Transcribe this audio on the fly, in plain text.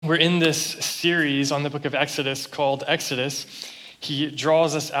We're in this series on the book of Exodus called Exodus. He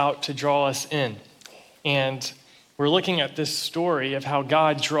draws us out to draw us in. And we're looking at this story of how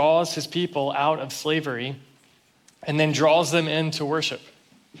God draws his people out of slavery and then draws them into worship.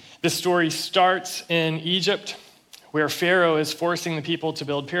 This story starts in Egypt, where Pharaoh is forcing the people to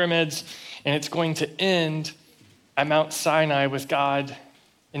build pyramids, and it's going to end at Mount Sinai with God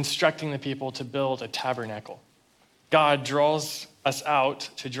instructing the people to build a tabernacle. God draws us out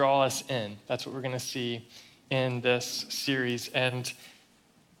to draw us in. That's what we're going to see in this series. And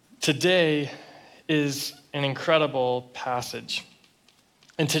today is an incredible passage.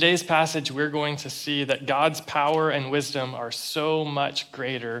 In today's passage, we're going to see that God's power and wisdom are so much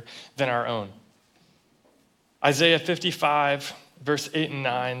greater than our own. Isaiah 55, verse 8 and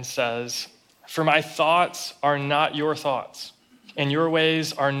 9 says, "For my thoughts are not your thoughts, and your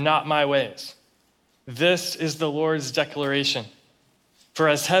ways are not my ways. This is the Lord's declaration. For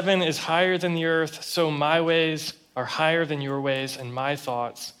as heaven is higher than the earth, so my ways are higher than your ways, and my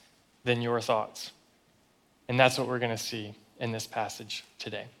thoughts than your thoughts." And that's what we're going to see in this passage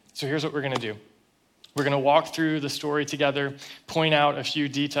today. So here's what we're going to do. We're going to walk through the story together, point out a few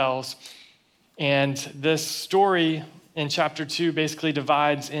details. And this story in chapter 2 basically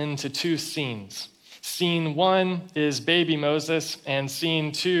divides into two scenes. Scene 1 is baby Moses, and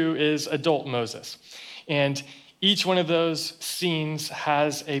scene 2 is adult Moses. And each one of those scenes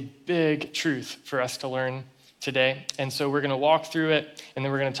has a big truth for us to learn today. And so we're going to walk through it, and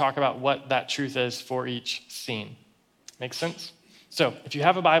then we're going to talk about what that truth is for each scene. Make sense? So if you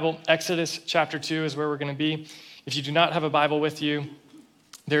have a Bible, Exodus chapter 2 is where we're going to be. If you do not have a Bible with you,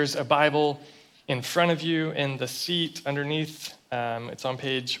 there's a Bible in front of you in the seat underneath. It's on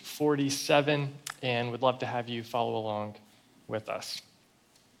page 47, and would love to have you follow along with us.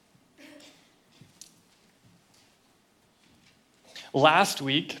 Last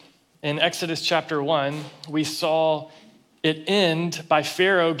week, in Exodus chapter 1, we saw it end by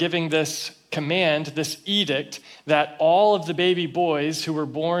Pharaoh giving this command, this edict, that all of the baby boys who were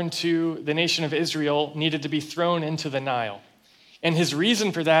born to the nation of Israel needed to be thrown into the Nile. And his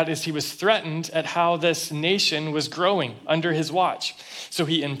reason for that is he was threatened at how this nation was growing under his watch. So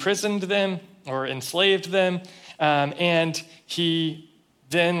he imprisoned them or enslaved them, and he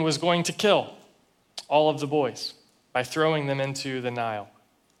then was going to kill all of the boys by throwing them into the Nile.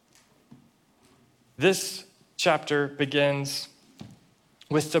 This chapter begins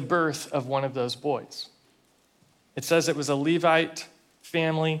with the birth of one of those boys. It says it was a Levite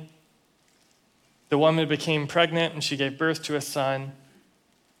family. The woman became pregnant and she gave birth to a son.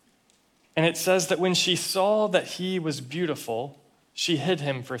 And it says that when she saw that he was beautiful, she hid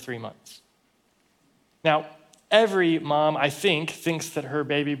him for 3 months. Now, every mom, I think, thinks that her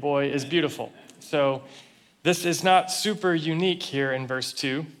baby boy is beautiful. So this is not super unique here in verse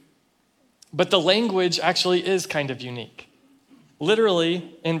 2, but the language actually is kind of unique.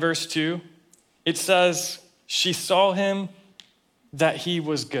 Literally, in verse 2, it says, she saw him that he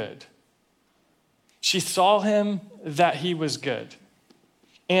was good. She saw him that he was good.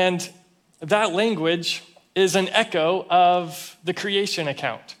 And that language is an echo of the creation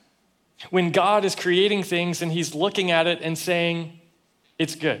account. When God is creating things and he's looking at it and saying,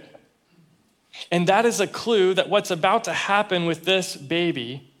 it's good. And that is a clue that what's about to happen with this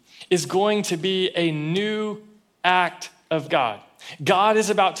baby is going to be a new act of God. God is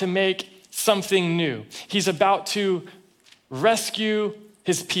about to make something new. He's about to rescue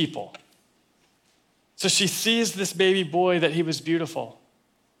his people. So she sees this baby boy that he was beautiful.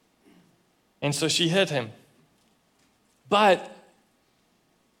 And so she hid him. But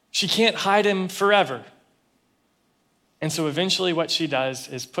she can't hide him forever. And so eventually what she does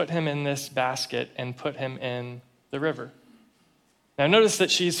is put him in this basket and put him in the river. Now notice that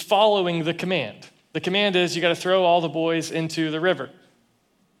she's following the command. The command is you got to throw all the boys into the river.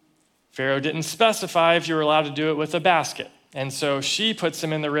 Pharaoh didn't specify if you were allowed to do it with a basket. And so she puts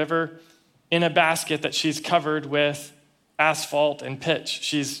him in the river in a basket that she's covered with asphalt and pitch.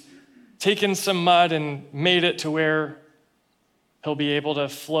 She's taken some mud and made it to where he'll be able to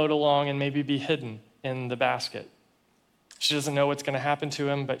float along and maybe be hidden in the basket. She doesn't know what's going to happen to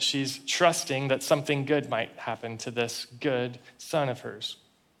him, but she's trusting that something good might happen to this good son of hers.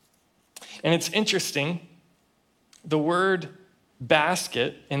 And it's interesting, the word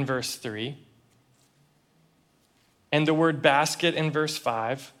basket in verse 3 and the word basket in verse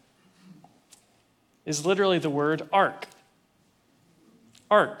 5 is literally the word ark.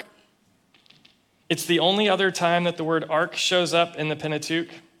 Ark. It's the only other time that the word ark shows up in the Pentateuch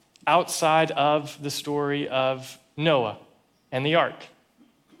outside of the story of Noah and the ark.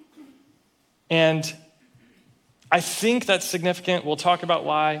 And I think that's significant. We'll talk about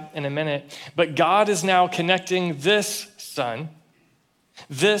why in a minute. But God is now connecting this son,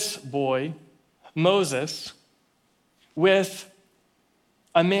 this boy, Moses, with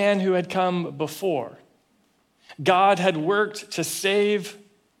a man who had come before. God had worked to save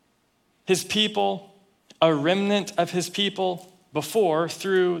his people, a remnant of his people, before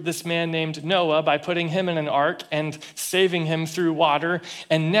through this man named Noah by putting him in an ark and saving him through water.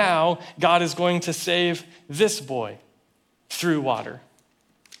 And now God is going to save this boy through water.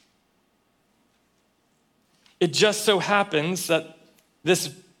 It just so happens that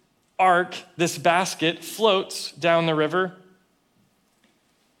this ark, this basket, floats down the river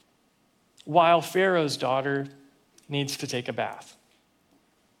while Pharaoh's daughter needs to take a bath.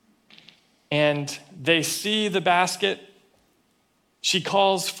 And they see the basket. She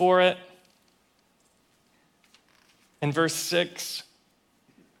calls for it. In verse 6,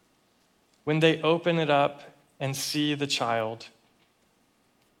 when they open it up and see the child,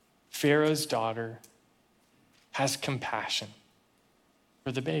 Pharaoh's daughter has compassion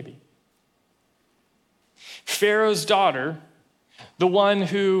for the baby. Pharaoh's daughter, the one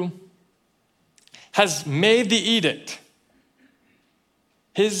who has made the edict,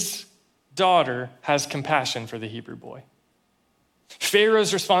 his daughter has compassion for the Hebrew boy.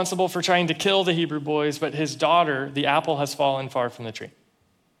 Pharaoh's responsible for trying to kill the Hebrew boys, but his daughter, the apple has fallen far from the tree.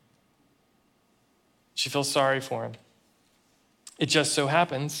 She feels sorry for him. It just so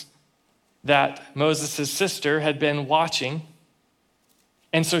happens that Moses' sister had been watching.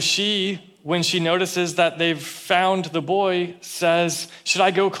 And so she, when she notices that they've found the boy, says, "Should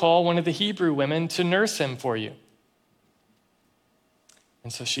I go call one of the Hebrew women to nurse him for you?"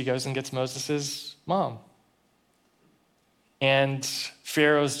 And so she goes and gets Moses' mom. And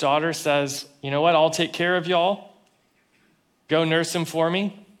Pharaoh's daughter says, "You know what? I'll take care of y'all. Go nurse him for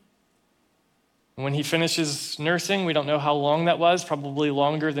me." And when he finishes nursing, we don't know how long that was, probably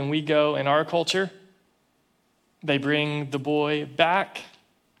longer than we go in our culture. They bring the boy back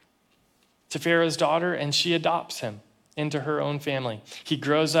to Pharaoh's daughter, and she adopts him into her own family. He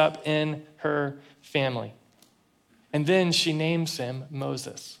grows up in her family. And then she names him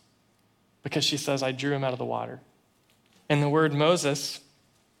Moses because she says, "I drew him out of the water." And the word Moses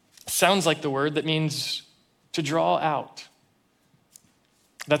sounds like the word that means to draw out.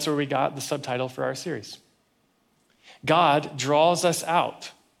 That's where we got the subtitle for our series. God draws us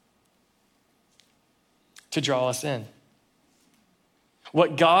out to draw us in.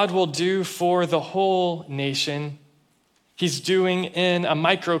 What God will do for the whole nation, he's doing in a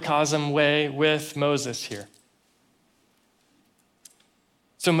microcosm way with Moses here.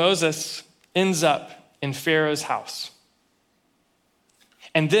 So Moses ends up in Pharaoh's house.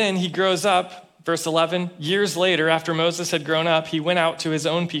 And then he grows up, verse 11, years later, after Moses had grown up, he went out to his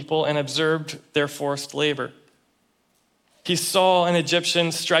own people and observed their forced labor. He saw an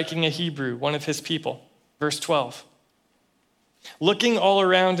Egyptian striking a Hebrew, one of his people. Verse 12. Looking all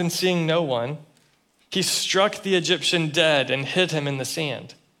around and seeing no one, he struck the Egyptian dead and hid him in the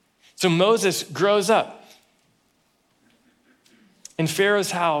sand. So Moses grows up in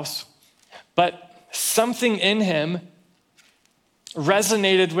Pharaoh's house, but something in him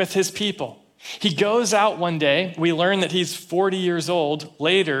resonated with his people. He goes out one day. We learn that he's 40 years old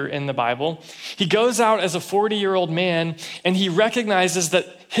later in the Bible. He goes out as a 40-year-old man, and he recognizes that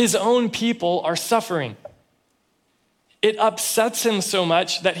his own people are suffering. It upsets him so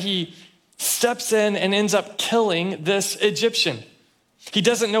much that he steps in and ends up killing this Egyptian. He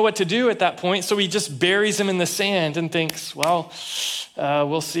doesn't know what to do at that point, so he just buries him in the sand and thinks, well,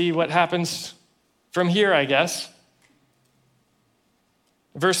 we'll see what happens from here, I guess.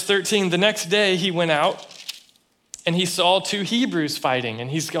 Verse 13, the next day he went out and he saw two Hebrews fighting, and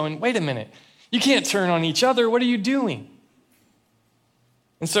he's going, wait a minute, you can't turn on each other. What are you doing?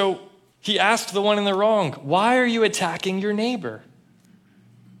 And so he asked the one in the wrong, why are you attacking your neighbor?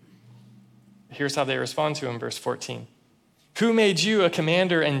 Here's how they respond to him, verse 14. Who made you a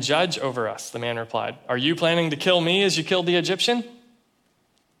commander and judge over us? The man replied. Are you planning to kill me as you killed the Egyptian?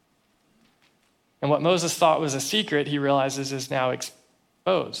 And what Moses thought was a secret, he realizes is now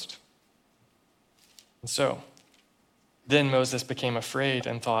exposed. And so, then Moses became afraid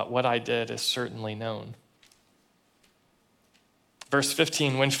and thought, what I did is certainly known. Verse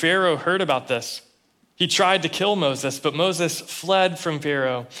 15, when Pharaoh heard about this, he tried to kill Moses, but Moses fled from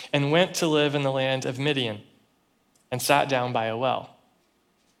Pharaoh and went to live in the land of Midian and sat down by a well.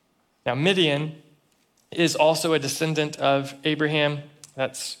 Now, Midian is also a descendant of Abraham.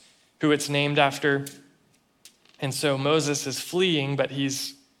 That's who it's named after. And so Moses is fleeing, but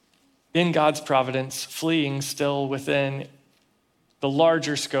he's in God's providence, fleeing still within the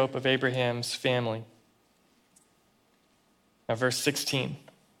larger scope of Abraham's family. Now, verse 16.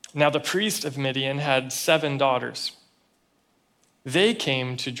 Now the priest of Midian had 7 daughters. They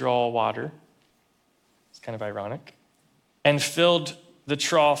came to draw water. It's kind of ironic. And filled the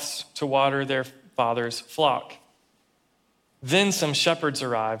troughs to water their father's flock. Then some shepherds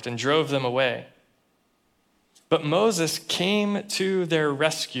arrived and drove them away. But Moses came to their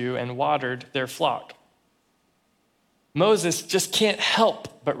rescue and watered their flock. Moses just can't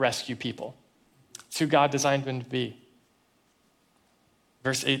help but rescue people. It's who God designed him to be.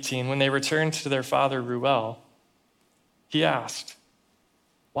 Verse 18, when they returned to their father Reuel, he asked,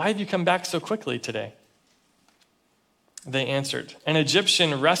 "Why have you come back so quickly today?" They answered, "An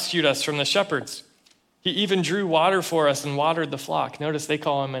Egyptian rescued us from the shepherds. He even drew water for us and watered the flock." Notice they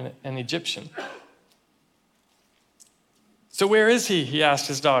call him an Egyptian. "So where is he?" he asked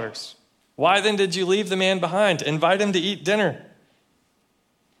his daughters. "Why then did you leave the man behind? Invite him to eat dinner."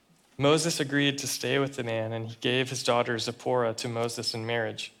 Moses agreed to stay with the man, and he gave his daughter Zipporah to Moses in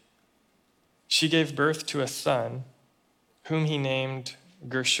marriage. She gave birth to a son, whom he named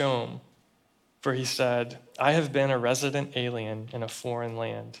Gershom, for he said, "I have been a resident alien in a foreign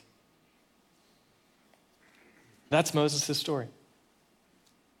land." That's Moses' story.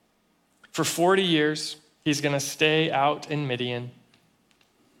 For 40 years, he's going to stay out in Midian.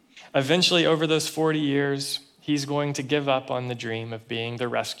 Eventually, over those 40 years, he's going to give up on the dream of being the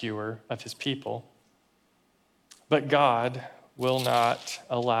rescuer of his people. But God will not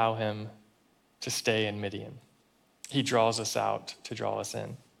allow him to stay in Midian. He draws us out to draw us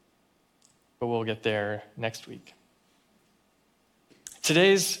in. But we'll get there next week.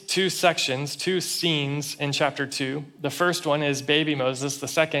 Today's 2 sections, 2 scenes in chapter 2. The first one is baby Moses. The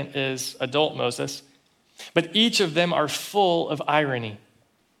second is adult Moses. But each of them are full of irony.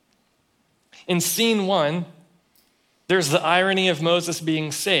 In scene 1, there's the irony of Moses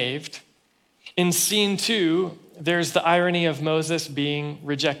being saved. In scene 2, there's the irony of Moses being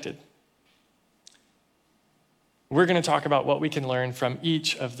rejected. We're going to talk about what we can learn from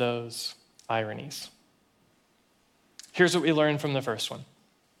each of those ironies. Here's what we learn from the first one.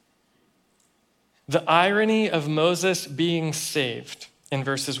 The irony of Moses being saved in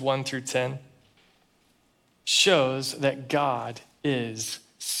verses 1 through 10 shows that God is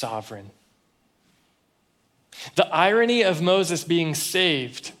sovereign. The irony of Moses being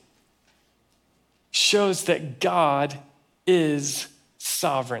saved shows that God is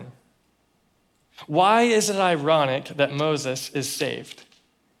sovereign. Why is it ironic that Moses is saved?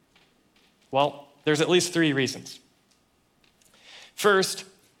 Well, there's at least 3 reasons. First,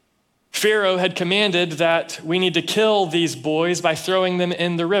 Pharaoh had commanded that we need to kill these boys by throwing them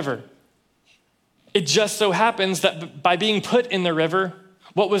in the river. It just so happens that by being put in the river,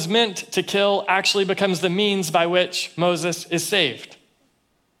 what was meant to kill actually becomes the means by which Moses is saved.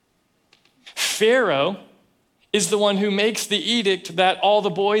 Pharaoh is the one who makes the edict that all the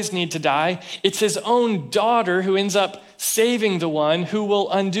boys need to die. It's his own daughter who ends up saving the one who will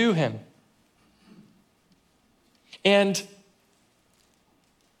undo him. And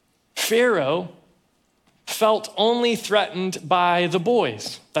Pharaoh felt only threatened by the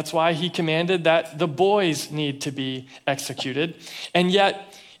boys. That's why he commanded that the boys need to be executed. And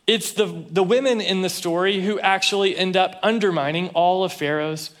yet, it's the women in the story who actually end up undermining all of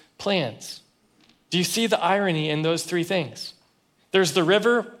Pharaoh's plans. Do you see the irony in those 3 things? There's the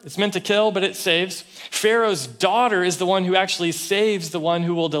river, it's meant to kill, but it saves. Pharaoh's daughter is the one who actually saves the one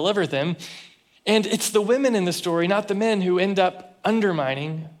who will deliver them. And it's the women in the story, not the men, who end up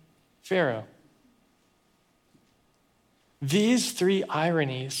undermining Pharaoh. These 3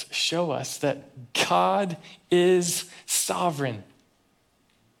 ironies show us that God is sovereign.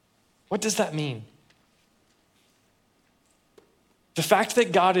 What does that mean? The fact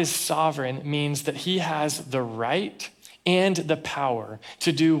that God is sovereign means that he has the right and the power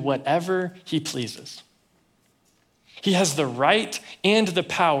to do whatever he pleases. He has the right and the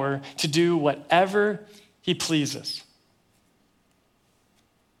power to do whatever he pleases.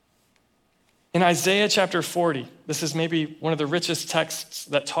 In Isaiah chapter 40, this is maybe one of the richest texts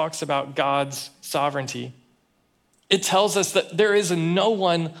that talks about God's sovereignty. It tells us that there is no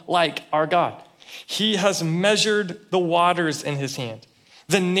one like our God. He has measured the waters in his hand.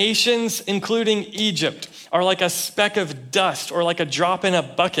 The nations, including Egypt, are like a speck of dust or like a drop in a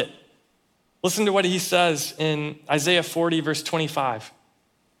bucket. Listen to what he says in Isaiah 40, verse 25.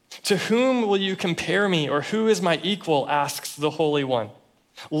 "To whom will you compare me, or who is my equal?" asks the Holy One.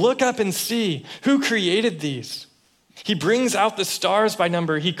 "Look up and see who created these. He brings out the stars by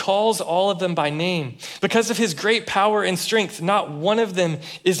number. He calls all of them by name. Because of his great power and strength, not one of them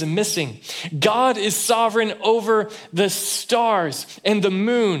is missing. God is sovereign over the stars and the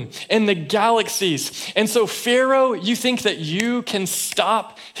moon and the galaxies. And so, Pharaoh, you think that you can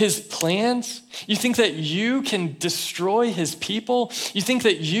stop his plans? You think that you can destroy his people? You think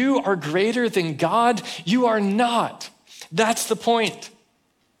that you are greater than God? You are not. That's the point.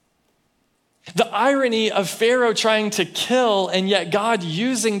 The irony of Pharaoh trying to kill and yet God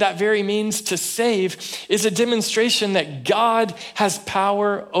using that very means to save is a demonstration that God has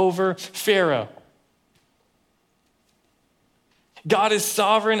power over Pharaoh. God is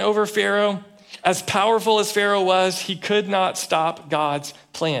sovereign over Pharaoh. As powerful as Pharaoh was, he could not stop God's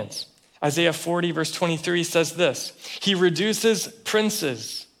plans. Isaiah 40 verse 23 says this, he reduces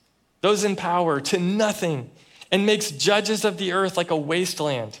princes, those in power, to nothing and makes judges of the earth like a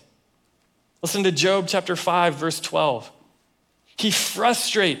wasteland. Listen to Job chapter 5, verse 12. He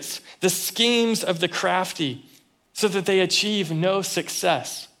frustrates the schemes of the crafty so that they achieve no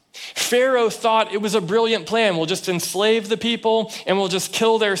success. Pharaoh thought it was a brilliant plan. We'll just enslave the people and we'll just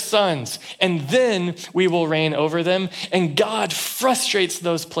kill their sons and then we will reign over them. And God frustrates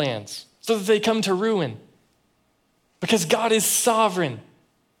those plans so that they come to ruin because God is sovereign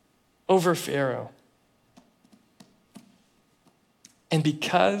over Pharaoh. And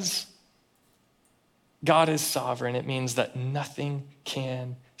because God is sovereign, it means that nothing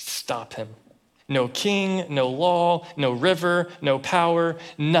can stop him. No king, no law, no river, no power,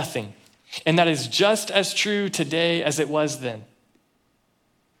 nothing. And that is just as true today as it was then.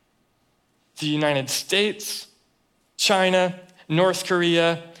 The United States, China, North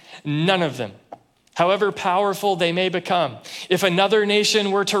Korea, none of them, however powerful they may become, if another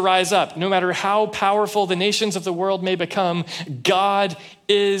nation were to rise up, no matter how powerful the nations of the world may become, God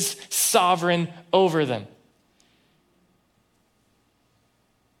is sovereign over them.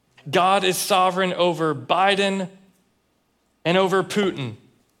 God is sovereign over Biden and over Putin.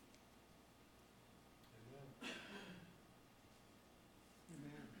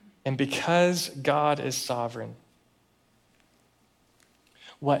 And because God is sovereign,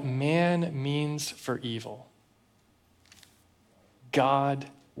 what man means for evil, God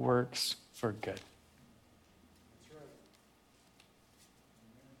works for good.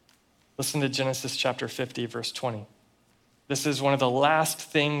 Listen to Genesis chapter 50, verse 20. This is one of the last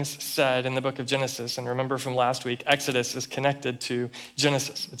things said in the book of Genesis. And remember from last week, Exodus is connected to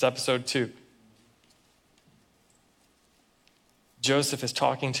Genesis. It's episode 2. Joseph is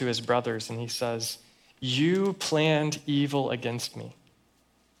talking to his brothers and he says, you planned evil against me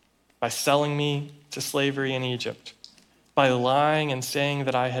by selling me to slavery in Egypt, by lying and saying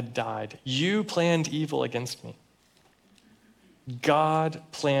that I had died. You planned evil against me. God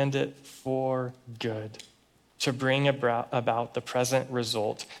planned it for good, to bring about the present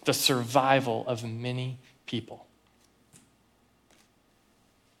result, the survival of many people.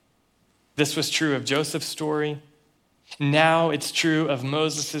 This was true of Joseph's story. Now it's true of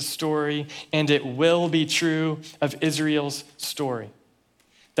Moses' story, and it will be true of Israel's story.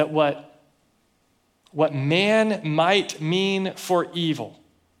 That what man might mean for evil,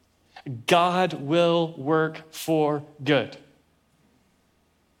 God will work for good.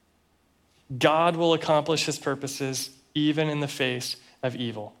 God will accomplish his purposes even in the face of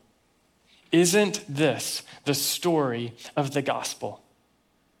evil. Isn't this the story of the gospel?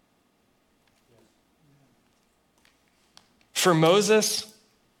 For Moses,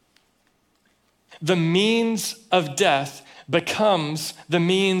 the means of death becomes the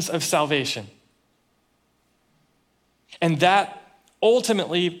means of salvation. And that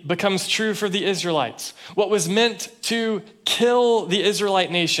ultimately becomes true for the Israelites. What was meant to kill the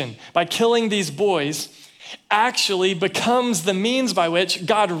Israelite nation by killing these boys actually becomes the means by which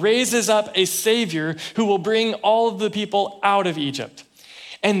God raises up a savior who will bring all of the people out of Egypt.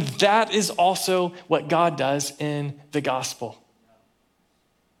 And that is also what God does in the gospel.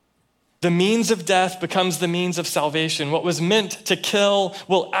 The means of death becomes the means of salvation. What was meant to kill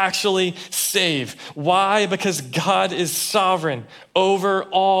will actually save. Why? Because God is sovereign over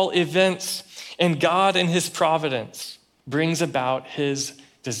all events, and God in his providence brings about his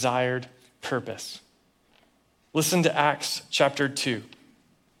desired purpose. Listen to Acts chapter 2,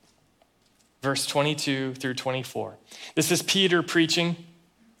 verse 22 through 24. This is Peter preaching.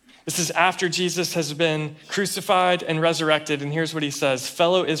 This is after Jesus has been crucified and resurrected. And here's what he says.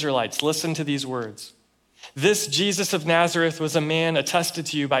 Fellow Israelites, listen to these words. This Jesus of Nazareth was a man attested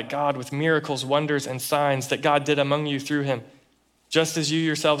to you by God with miracles, wonders, and signs that God did among you through him, just as you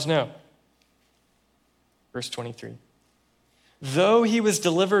yourselves know. Verse 23. though he was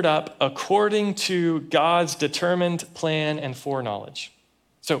delivered up according to God's determined plan and foreknowledge.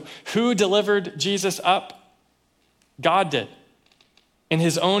 So who delivered Jesus up? God did. In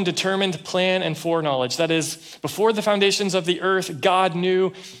his own determined plan and foreknowledge. That is, before the foundations of the earth, God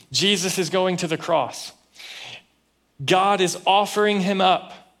knew Jesus is going to the cross. God is offering him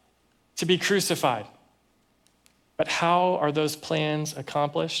up to be crucified. But how are those plans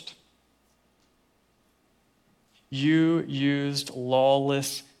accomplished? You used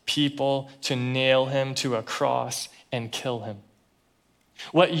lawless people to nail him to a cross and kill him.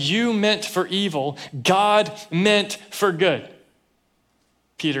 What you meant for evil, God meant for good,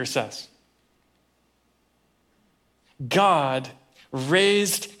 Peter says. God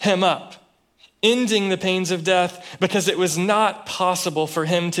raised him up, ending the pains of death because it was not possible for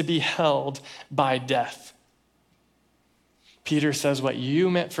him to be held by death. Peter says what you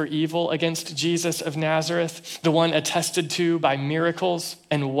meant for evil against Jesus of Nazareth, the one attested to by miracles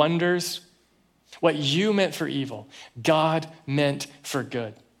and wonders, what you meant for evil, God meant for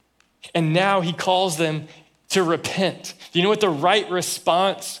good. And now he calls them to repent. Do you know what the right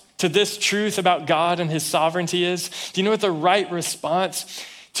response to this truth about God and his sovereignty is? Do you know what the right response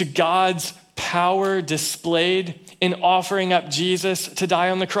to God's power displayed in offering up Jesus to die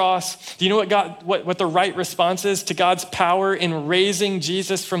on the cross? Do you know what the right response is to God's power in raising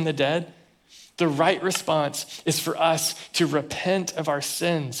Jesus from the dead? The right response is for us to repent of our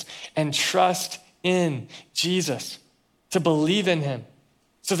sins and trust in Jesus, to believe in him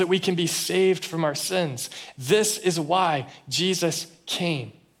so that we can be saved from our sins. This is why Jesus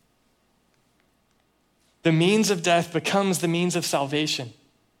came. The means of death becomes the means of salvation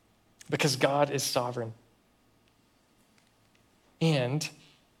because God is sovereign. And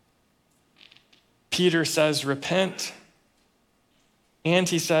Peter says, repent, and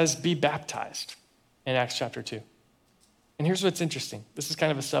he says, be baptized in Acts chapter 2. And here's what's interesting. This is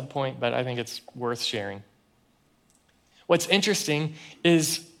kind of a sub point, but I think it's worth sharing. What's interesting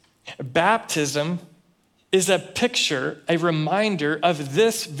is baptism is a picture, a reminder of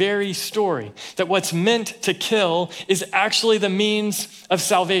this very story, that what's meant to kill is actually the means of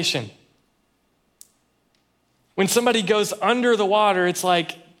salvation. When somebody goes under the water, it's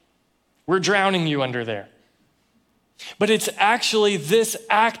like, we're drowning you under there. But it's actually this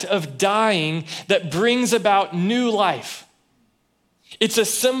act of dying that brings about new life. It's a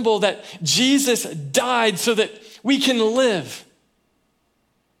symbol that Jesus died so that we can live.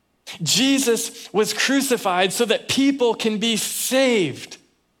 Jesus was crucified so that people can be saved.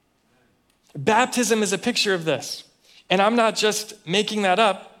 Baptism is a picture of this. And I'm not just making that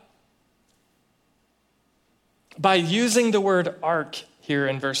up. By using the word ark here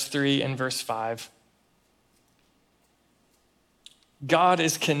in verse 3 and verse 5, God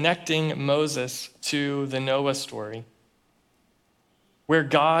is connecting Moses to the Noah story, where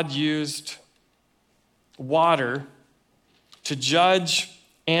God used water to judge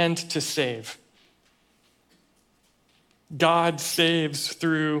and to save. God saves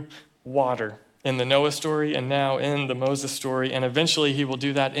through water in the Noah story and now in the Moses story, and eventually he will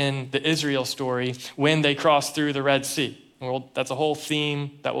do that in the Israel story when they cross through the Red Sea. That's a whole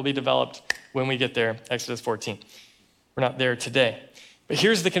theme that will be developed when we get there, Exodus 14. We're not there today. But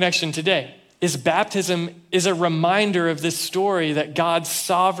here's the connection today, is baptism is a reminder of this story that God's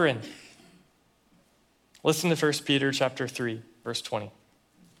sovereign. Listen to 1 Peter chapter 3, verse 20.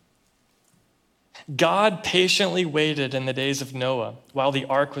 God patiently waited in the days of Noah while the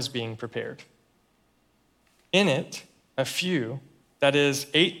ark was being prepared. In it, a few, that is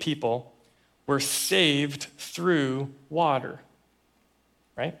 8 people, were saved through water,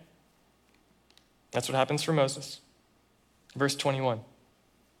 right? That's what happens for Moses. Verse 21.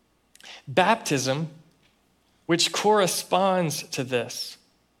 Baptism, which corresponds to this,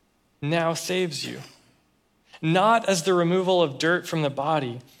 now saves you, not as the removal of dirt from the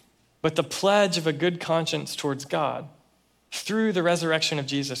body, but the pledge of a good conscience towards God through the resurrection of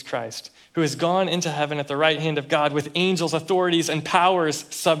Jesus Christ, who has gone into heaven at the right hand of God with angels, authorities, and powers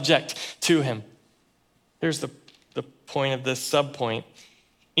subject to him. Here's the point of this subpoint.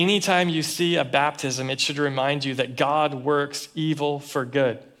 Anytime you see a baptism, it should remind you that God works evil for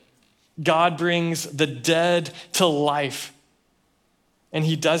good. God brings the dead to life, and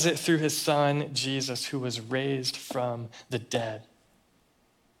he does it through his son, Jesus, who was raised from the dead.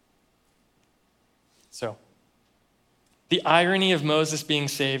 So, the irony of Moses being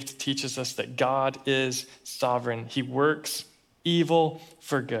saved teaches us that God is sovereign. He works evil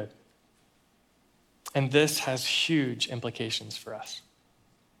for good. And this has huge implications for us.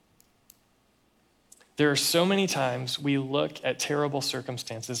 There are so many times we look at terrible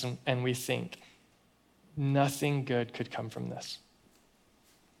circumstances and we think, nothing good could come from this.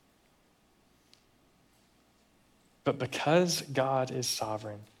 But because God is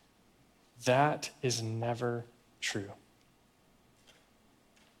sovereign, that is never true.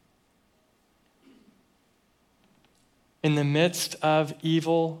 In the midst of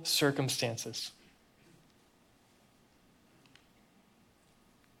evil circumstances,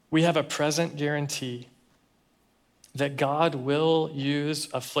 we have a present guarantee that God will use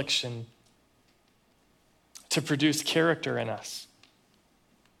affliction to produce character in us,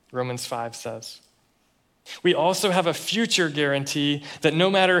 Romans 5 says. We also have a future guarantee that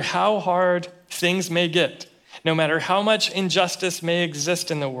no matter how hard things may get, no matter how much injustice may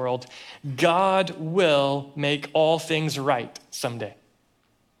exist in the world, God will make all things right someday.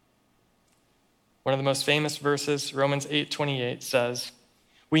 One of the most famous verses, Romans 8:28, says,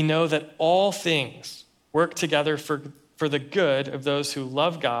 "We know that all things work together for the good of those who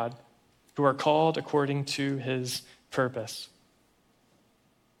love God, who are called according to his purpose."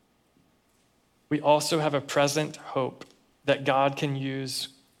 We also have a present hope that God can use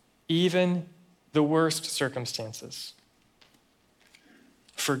even the worst circumstances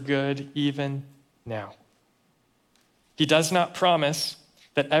for good even now. He does not promise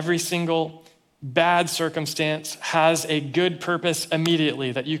that every single bad circumstance has a good purpose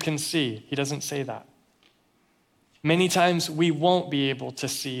immediately that you can see. He doesn't say that. Many times we won't be able to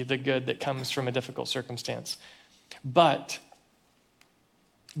see the good that comes from a difficult circumstance. But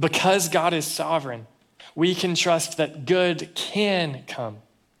because God is sovereign, we can trust that good can come.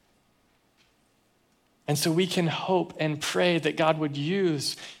 And so we can hope and pray that God would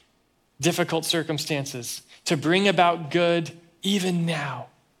use difficult circumstances to bring about good even now.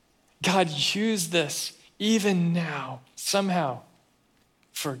 God, use this even now, somehow,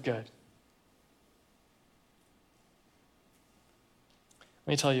 for good. Let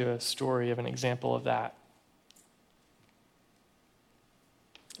me tell you a story of an example of that.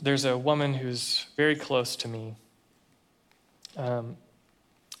 There's a woman who's very close to me.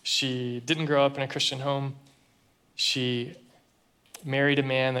 She didn't grow up in a Christian home. She married a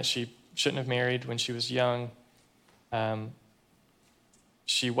man that she shouldn't have married when she was young.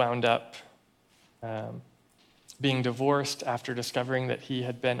 She wound up being divorced after discovering that he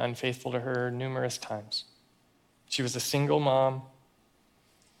had been unfaithful to her numerous times. She was a single mom,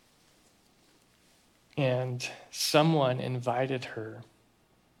 and someone invited her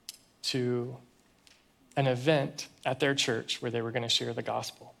to an event at their church where they were going to share the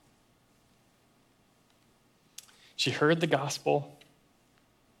gospel. She heard the gospel.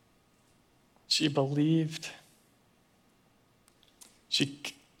 She believed. She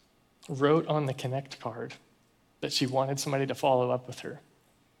wrote on the Connect card that she wanted somebody to follow up with her,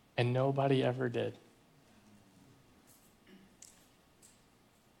 and nobody ever did.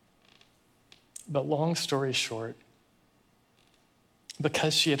 But long story short,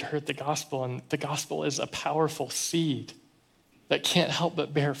 because she had heard the gospel, and the gospel is a powerful seed that can't help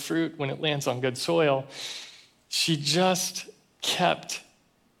but bear fruit when it lands on good soil, she just kept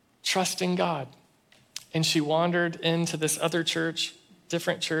trusting God. And she wandered into this other church,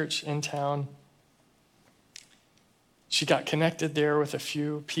 different church in town. She got connected there with a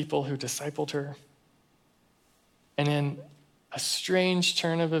few people who discipled her. And in a strange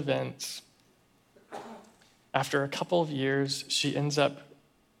turn of events, after a couple of years, she ends up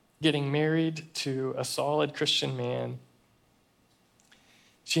getting married to a solid Christian man.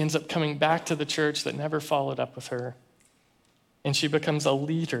 She ends up coming back to the church that never followed up with her. And she becomes a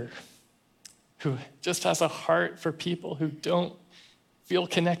leader who just has a heart for people who don't feel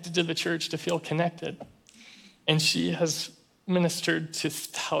connected to the church to feel connected. And she has ministered to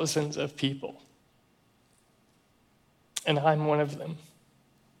thousands of people. And I'm one of them.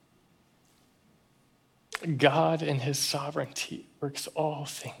 God in his sovereignty works all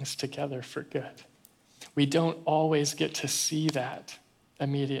things together for good. We don't always get to see that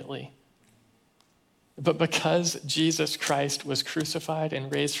immediately. But because Jesus Christ was crucified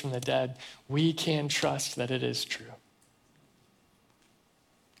and raised from the dead, we can trust that it is true.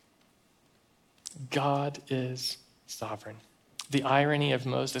 God is sovereign. The irony of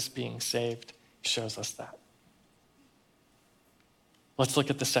Moses being saved shows us that. Let's look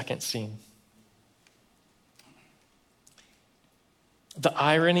at the second scene. The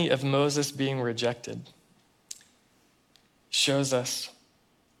irony of Moses being rejected shows us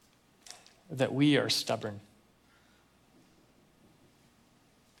that we are stubborn.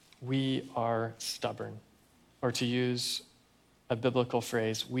 We are stubborn. Or to use a biblical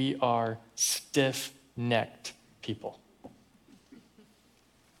phrase, we are stiff-necked people.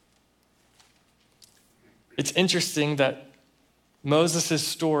 It's interesting that Moses'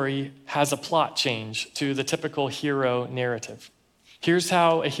 story has a plot change to the typical hero narrative. Here's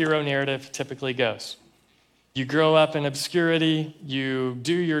how a hero narrative typically goes. You grow up in obscurity, you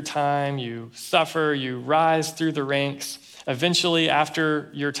do your time, you suffer, you rise through the ranks. Eventually, after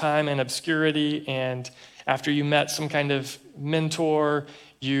your time in obscurity and after you met some kind of mentor,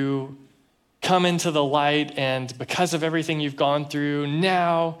 you come into the light, and because of everything you've gone through,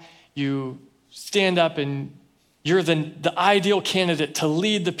 now you stand up and you're the ideal candidate to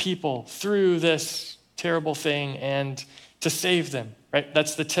lead the people through this terrible thing and to save them, right?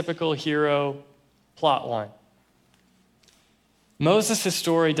 That's the typical hero plot line. Moses'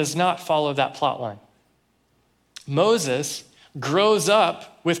 story does not follow that plot line. Moses grows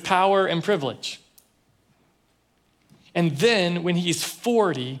up with power and privilege. And then when he's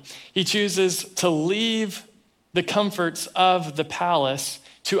 40, he chooses to leave the comforts of the palace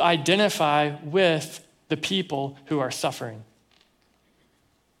to identify with the people who are suffering.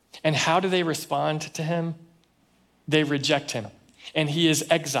 And how do they respond to him? They reject him, and he is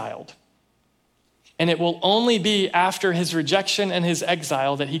exiled. And it will only be after his rejection and his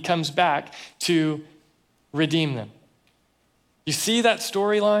exile that he comes back to redeem them. You see that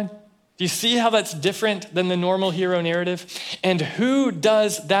storyline? Do you see how that's different than the normal hero narrative? And who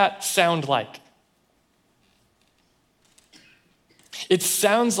does that sound like? It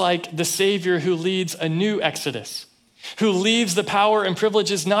sounds like the Savior who leads a new Exodus, who leaves the power and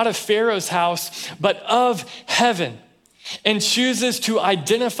privileges not of Pharaoh's house, but of heaven, and chooses to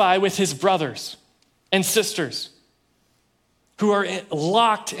identify with his brothers and sisters who are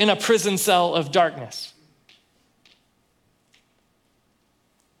locked in a prison cell of darkness.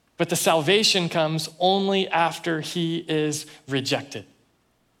 But the salvation comes only after he is rejected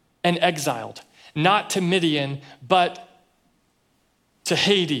and exiled, not to Midian, but to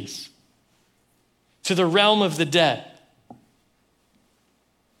Hades, to the realm of the dead.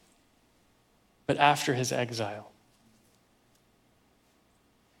 But after his exile,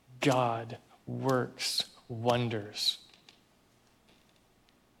 God works wonders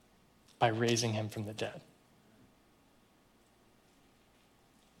by raising him from the dead.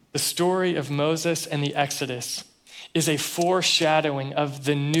 The story of Moses and the Exodus is a foreshadowing of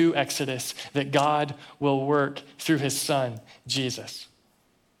the new Exodus that God will work through his son, Jesus.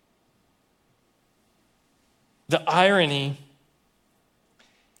 The irony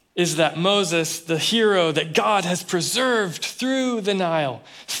is that Moses, the hero that God has preserved through the Nile,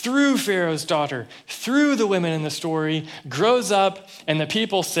 through Pharaoh's daughter, through the women in the story, grows up and the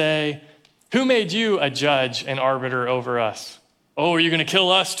people say, "Who made you a judge and arbiter over us? Oh, are you going to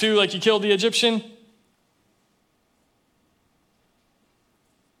kill us too like you killed the Egyptian?"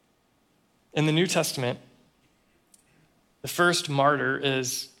 In the New Testament, the first martyr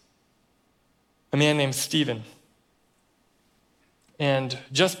is a man named Stephen. And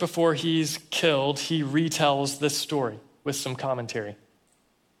just before he's killed, he retells this story with some commentary.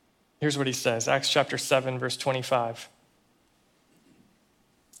 Here's what he says, Acts chapter 7, verse 25.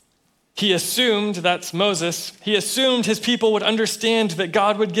 He assumed, that's Moses, he assumed his people would understand that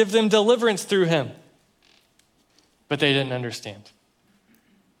God would give them deliverance through him. But they didn't understand.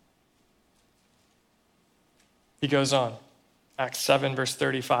 He goes on, Acts 7, verse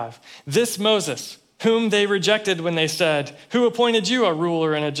 35. This Moses, whom they rejected when they said, "Who appointed you a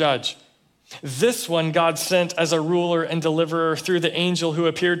ruler and a judge?" This one God sent as a ruler and deliverer through the angel who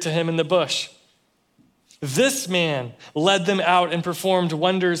appeared to him in the bush. This man led them out and performed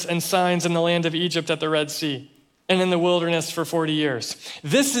wonders and signs in the land of Egypt at the Red Sea and in the wilderness for 40 years.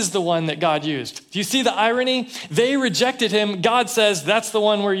 This is the one that God used. Do you see the irony? They rejected him. God says, that's the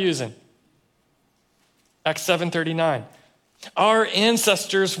one we're using. Acts 7:39. Our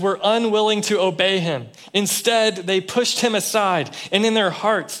ancestors were unwilling to obey him. Instead, they pushed him aside and in their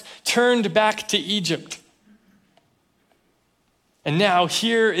hearts turned back to Egypt. And now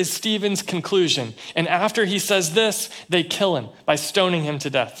here is Stephen's conclusion. And after he says this, they kill him by stoning him to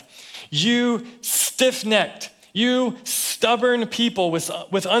death. You stiff-necked, you stubborn people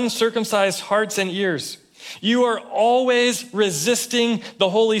with uncircumcised hearts and ears. You are always resisting the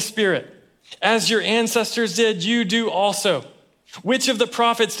Holy Spirit. As your ancestors did, you do also. Which of the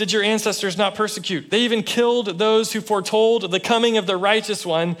prophets did your ancestors not persecute? They even killed those who foretold the coming of the righteous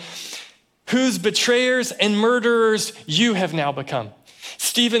one, whose betrayers and murderers you have now become.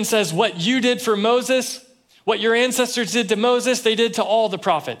 Stephen says, what you did for Moses, what your ancestors did to Moses, they did to all the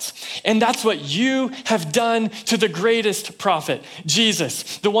prophets. And that's what you have done to the greatest prophet,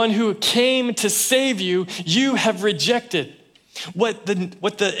 Jesus, the one who came to save you, you have rejected. What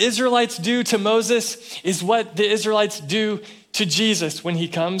the Israelites do to Moses is what the Israelites do to Jesus when he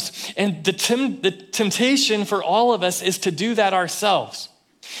comes. And the temptation for all of us is to do that ourselves.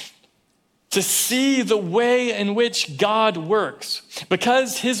 To see the way in which God works.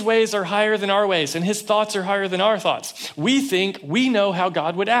 Because his ways are higher than our ways and his thoughts are higher than our thoughts. We think we know how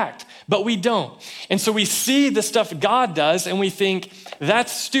God would act, but we don't. And so we see the stuff God does and we think,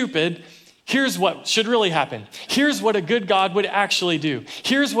 that's stupid. Here's what should really happen. Here's what a good God would actually do.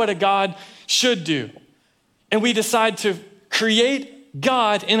 Here's what a God should do. And we decide to create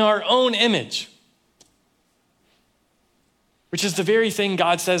God in our own image, which is the very thing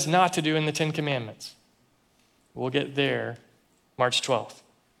God says not to do in the 10 Commandments. We'll get there March 12th.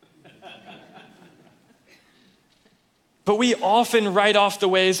 But we often write off the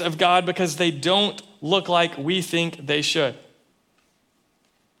ways of God because they don't look like we think they should.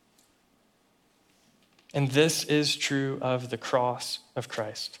 And this is true of the cross of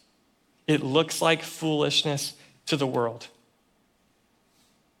Christ. It looks like foolishness to the world.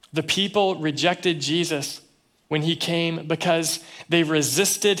 The people rejected Jesus when he came because they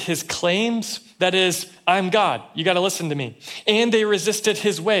resisted his claims. That is, I'm God, you got to listen to me. And they resisted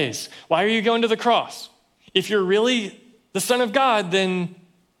his ways. Why are you going to the cross? If you're really the Son of God, then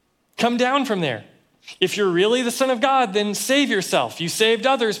come down from there. If you're really the Son of God, then save yourself. You saved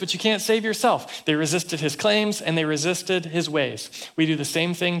others, but you can't save yourself. They resisted his claims and they resisted his ways. We do the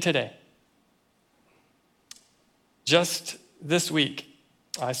same thing today. Just this week,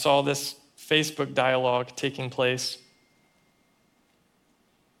 I saw this Facebook dialogue taking place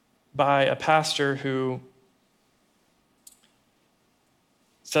by a pastor who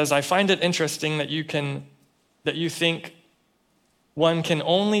says, I find it interesting that you think one can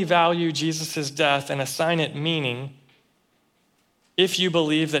only value Jesus' death and assign it meaning if you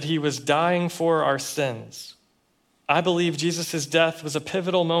believe that he was dying for our sins. I believe Jesus' death was a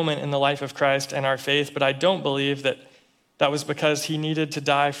pivotal moment in the life of Christ and our faith, but I don't believe that was because he needed to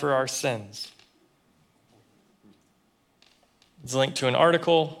die for our sins. It's linked to an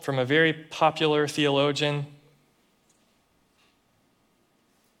article from a very popular theologian.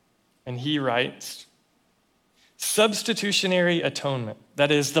 And he writes, substitutionary atonement,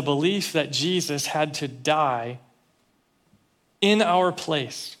 that is, the belief that Jesus had to die in our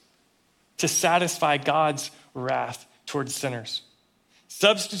place to satisfy God's wrath towards sinners.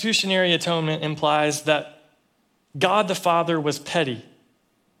 Substitutionary atonement implies that God the Father was petty,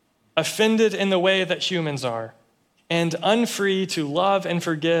 offended in the way that humans are, and unfree to love and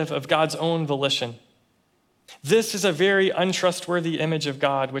forgive of God's own volition. This is a very untrustworthy image of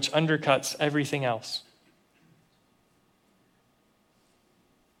God which undercuts everything else.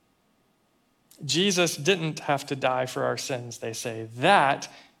 Jesus didn't have to die for our sins, they say. That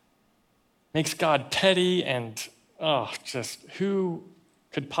makes God petty and, just who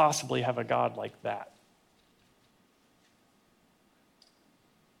could possibly have a God like that?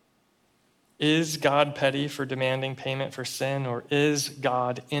 Is God petty for demanding payment for sin, or is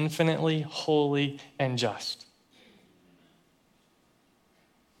God infinitely holy and just?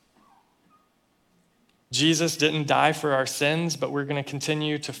 Jesus didn't die for our sins, but we're going to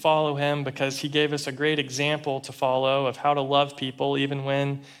continue to follow him because he gave us a great example to follow of how to love people even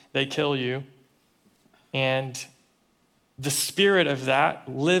when they kill you. And the spirit of that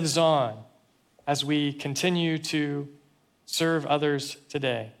lives on as we continue to serve others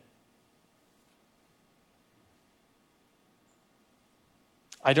today.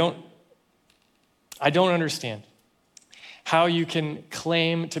 I don't understand how you can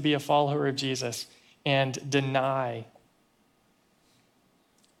claim to be a follower of Jesus and deny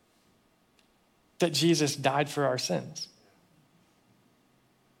that Jesus died for our sins.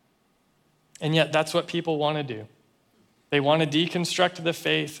 And yet that's what people want to do. They want to deconstruct the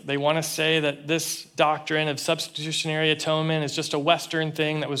faith. They want to say that this doctrine of substitutionary atonement is just a Western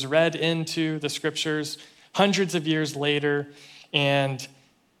thing that was read into the scriptures hundreds of years later. And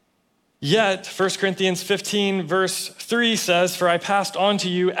yet, 1 Corinthians 15, verse 3 says, for I passed on to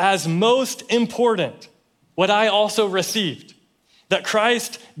you as most important what I also received, that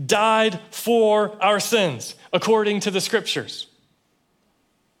Christ died for our sins, according to the scriptures,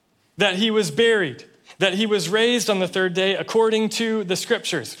 that he was buried, that he was raised on the third day, according to the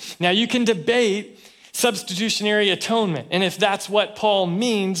scriptures. Now, you can debate substitutionary atonement, and if that's what Paul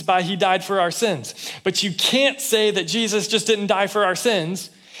means by he died for our sins, but you can't say that Jesus just didn't die for our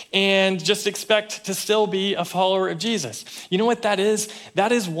sins and just expect to still be a follower of Jesus. You know what that is?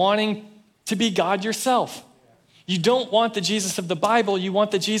 That is wanting to be God yourself. You don't want the Jesus of the Bible, you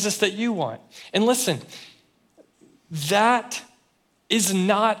want the Jesus that you want. And listen, that is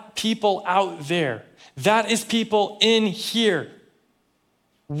not people out there. That is people in here.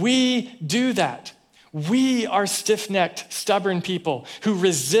 We do that. We are stiff-necked, stubborn people who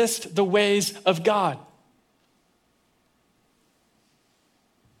resist the ways of God.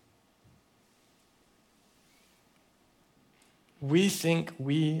 We think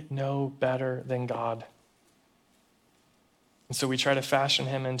we know better than God. And so we try to fashion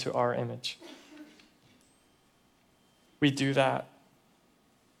him into our image. We do that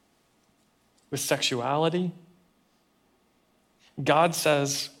with sexuality. God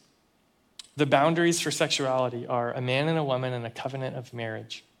says the boundaries for sexuality are a man and a woman in a covenant of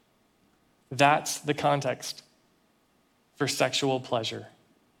marriage. That's the context for sexual pleasure.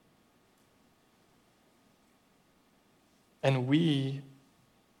 And we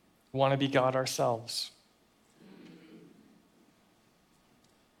want to be God ourselves.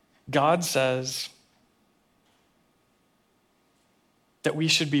 God says that we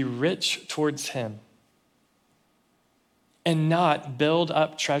should be rich towards him and not build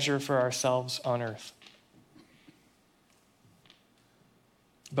up treasure for ourselves on earth.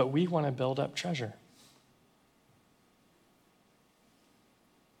 But we want to build up treasure.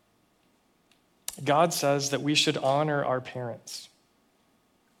 God says that we should honor our parents.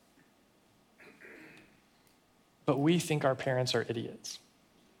 But we think our parents are idiots.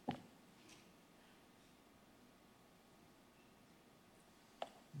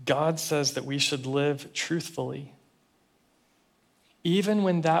 God says that we should live truthfully, even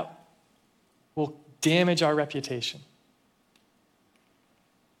when that will damage our reputation.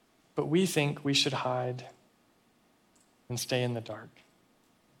 But we think we should hide and stay in the dark.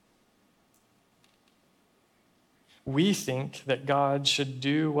 We think that God should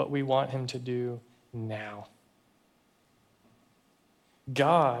do what we want him to do now.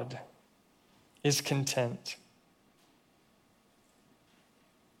 God is content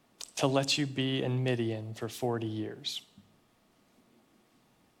to let you be in Midian for 40 years.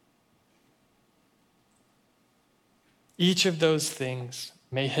 Each of those things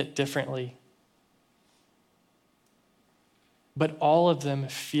may hit differently, but all of them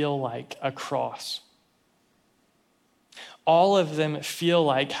feel like a cross. All of them feel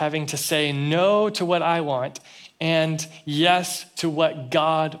like having to say no to what I want and yes to what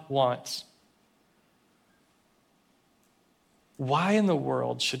God wants. Why in the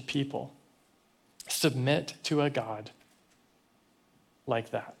world should people submit to a God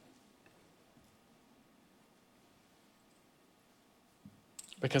like that?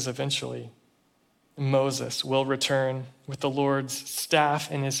 Because eventually, Moses will return with the Lord's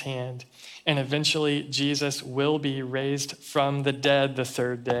staff in his hand, and eventually Jesus will be raised from the dead the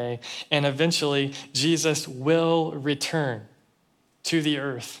third day, and eventually Jesus will return to the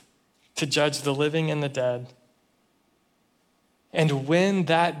earth to judge the living and the dead. And when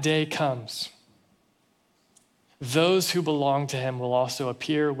that day comes, those who belong to him will also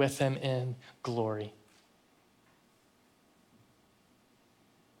appear with him in glory.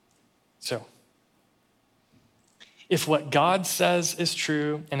 So, if what God says is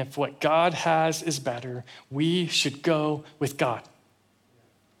true and if what God has is better, we should go with God.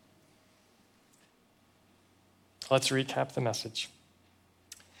 Let's recap the message.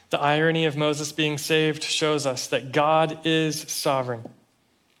 The irony of Moses being saved shows us that God is sovereign.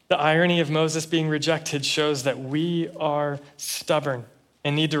 The irony of Moses being rejected shows that we are stubborn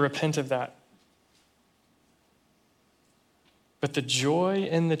and need to repent of that. But the joy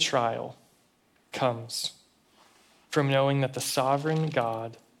in the trial comes from knowing that the sovereign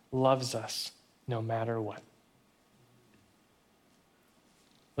God loves us no matter what.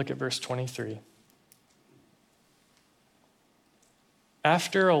 Look at verse 23.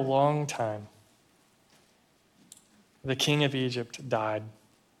 After a long time, the king of Egypt died.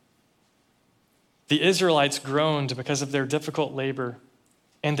 The Israelites groaned because of their difficult labor,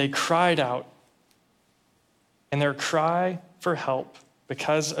 and they cried out. And their cry for help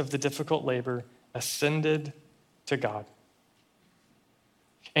because of the difficult labor ascended to God.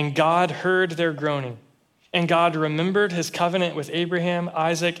 And God heard their groaning, and God remembered his covenant with Abraham,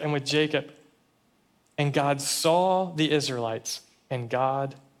 Isaac, and with Jacob. And God saw the Israelites, and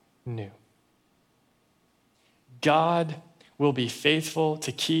God knew. God will be faithful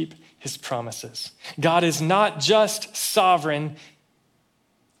to keep his promises. God is not just sovereign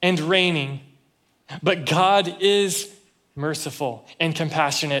and reigning, but God is merciful and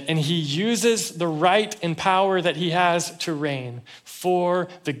compassionate, and he uses the right and power that he has to reign for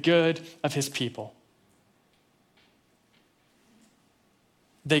the good of his people.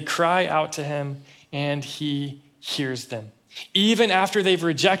 They cry out to him, and he hears them. Even after they've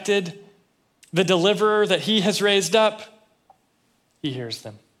rejected the deliverer that he has raised up, he hears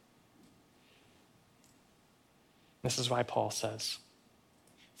them. This is why Paul says,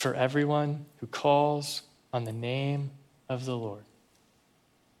 for everyone who calls on the name of the Lord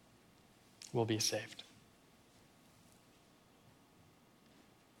will be saved.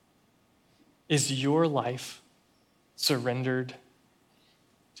 Is your life surrendered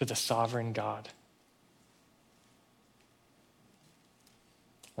to the sovereign God?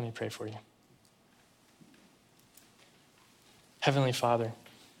 Let me pray for you. Heavenly Father,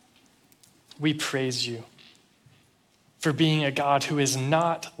 we praise you for being a God who is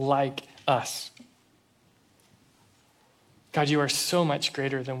not like us. God, you are so much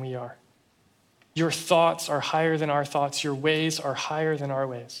greater than we are. Your thoughts are higher than our thoughts. Your ways are higher than our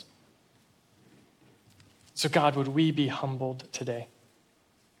ways. So God, would we be humbled today?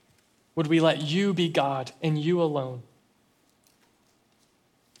 Would we let you be God and you alone?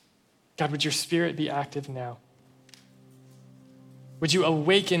 God, would your Spirit be active now? Would you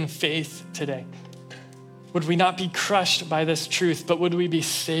awaken faith today? Would we not be crushed by this truth, but would we be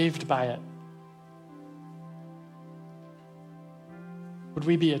saved by it? Would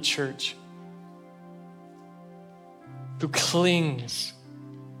we be a church who clings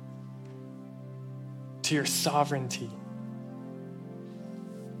to your sovereignty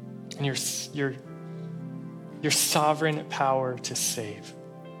and your sovereign power to save?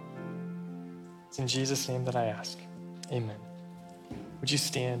 It's in Jesus' name that I ask. Amen. Would you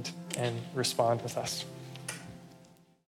stand and respond with us?